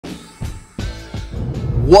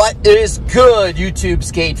What is good, YouTube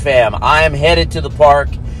skate fam? I am headed to the park,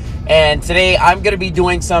 and today I'm going to be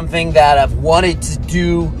doing something that I've wanted to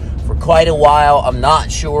do for quite a while. I'm not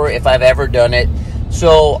sure if I've ever done it.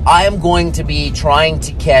 So I am going to be trying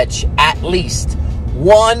to catch at least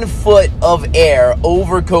 1 foot of air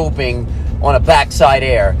over coping on a backside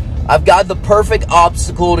air. I've got the perfect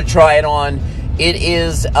obstacle to try it on. It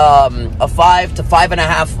is a 5 to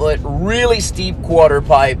 5.5 foot really steep quarter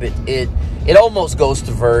pipe. It almost goes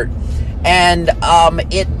to vert, and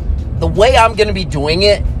the way I'm going to be doing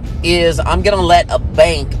it is I'm going to let a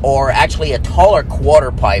bank, or actually a taller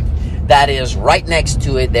quarter pipe that is right next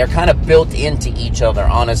to it. They're kind of built into each other,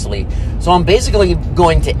 honestly. So I'm basically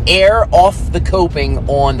going to air off the coping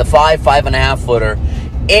on the 5.5 footer,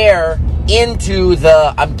 air into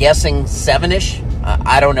the, I'm guessing 7-ish.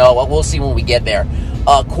 I don't know. We'll see when we get there.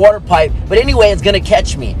 Quarter pipe. But anyway, it's going to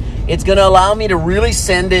catch me. It's going to allow me to really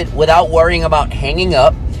send it without worrying about hanging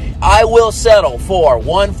up. I will settle for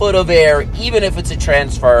 1 foot of air, even if it's a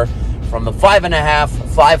transfer from the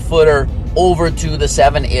 5.5 footer over to the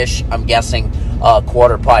 7-ish, I'm guessing,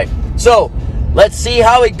 quarter pipe. So let's see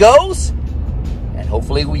how it goes, and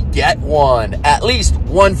hopefully we get one. At least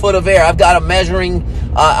 1 foot of air. I've got a measuring,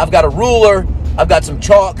 I've got a ruler, I've got some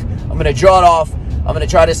chalk. I'm going to draw it off. I'm going to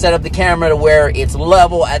try to set up the camera to where it's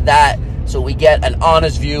level at that, so we get an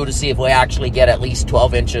honest view to see if we actually get at least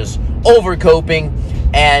 12 inches over coping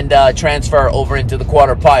and transfer over into the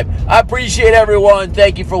quarter pipe. I appreciate everyone.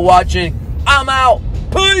 Thank you for watching. I'm out.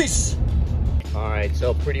 Peace. All right,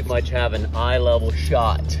 so pretty much have an eye level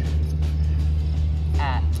shot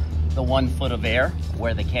at the 1 foot of air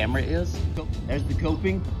where the camera is. There's the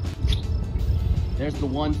coping. There's the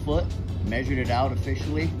 1 foot. Measured it out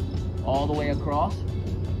officially all the way across.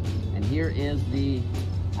 And here is the,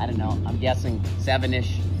 I don't know, I'm guessing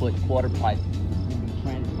 7-ish foot quarter pipe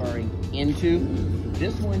transferring into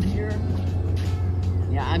this one here.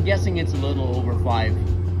 Yeah, I'm guessing it's a little over 5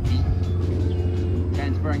 feet.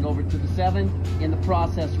 Transferring over to the 7. In the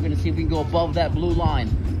process, we're gonna see if we can go above that blue line.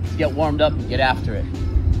 Let's get warmed up and get after it.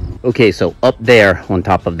 Okay, so up there on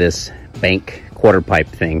top of this bank quarter pipe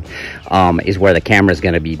thing is where the camera is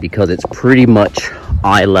going to be, because it's pretty much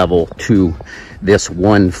eye level to this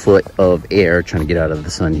 1 foot of air. Trying to get out of the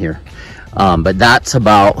sun here, but that's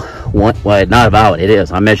about one, well, not about, it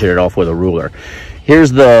is, I measured it off with a ruler.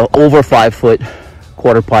 Here's the over 5 foot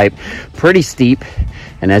quarter pipe, pretty steep,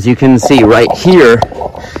 and as you can see right here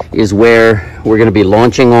is where we're going to be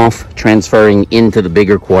launching off, transferring into the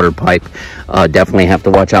bigger quarter pipe. Definitely have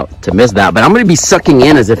to watch out to miss that, but I'm going to be sucking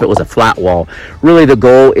in as if it was a flat wall. Really, the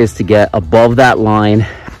goal is to get above that line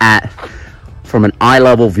from an eye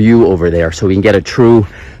level view over there, so we can get a true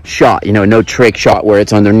shot, you know, no trick shot where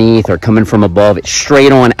it's underneath or coming from above. It's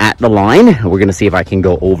straight on at the line. We're going to see if I can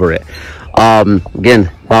go over it.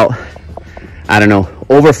 Again, about, I don't know,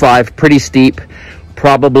 over 5, pretty steep.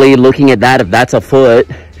 Probably looking at that, if that's a foot,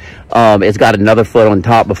 it's got another foot on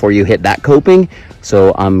top before you hit that coping.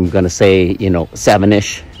 So I'm gonna say, you know,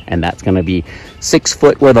 7-ish, and that's gonna be 6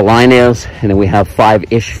 foot where the line is, and then we have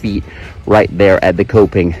 5-ish feet right there at the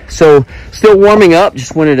coping. So still warming up.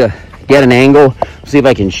 Just wanted to get an angle, see if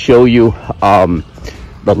I can show you the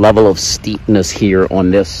level of steepness here on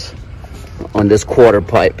this quarter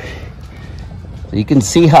pipe. So you can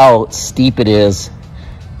see how steep it is.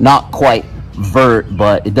 Not quite vert,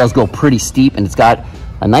 but it does go pretty steep, and it's got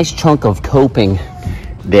a nice chunk of coping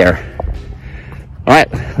there. All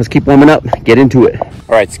right, let's keep warming up, get into it. All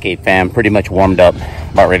right, skate fam, pretty much warmed up,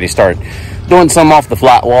 about ready to start doing some off the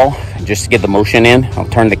flat wall just to get the motion in. I'll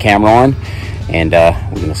turn the camera on, and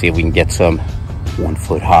we're gonna see if we can get some 1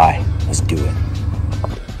 foot high. Let's do it.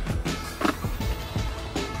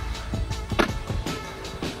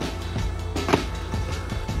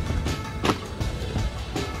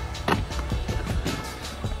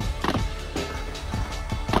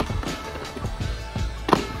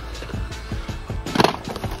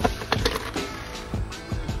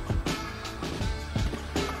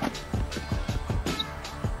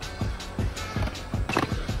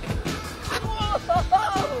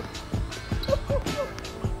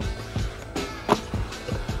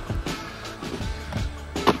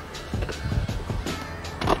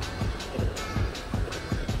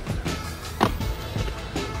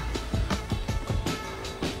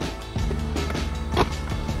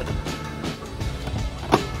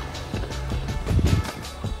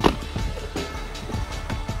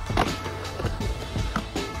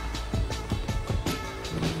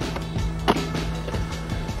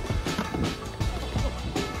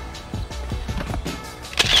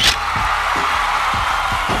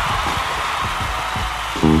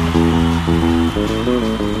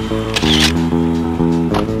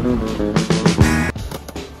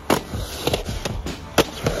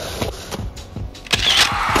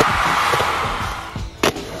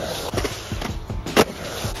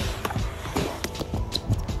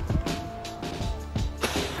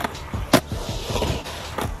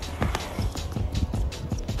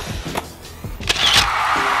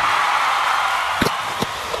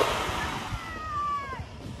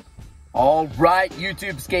 right,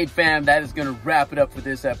 YouTube Skate fam, that is going to wrap it up for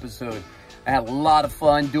this episode. I had a lot of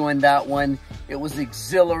fun doing that one. It was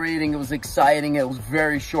exhilarating. It was exciting. It was a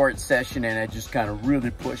very short session, and I just kind of really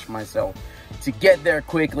pushed myself to get there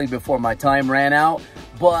quickly before my time ran out.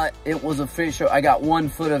 But it was official. I got 1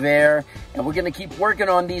 foot of air, and we're going to keep working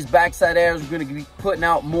on these backside airs. We're going to be putting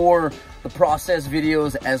out more the process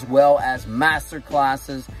videos as well as master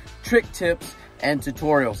classes, trick tips, and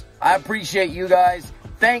tutorials. I appreciate you guys.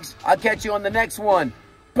 Thanks. I'll catch you on the next one.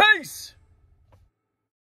 Peace!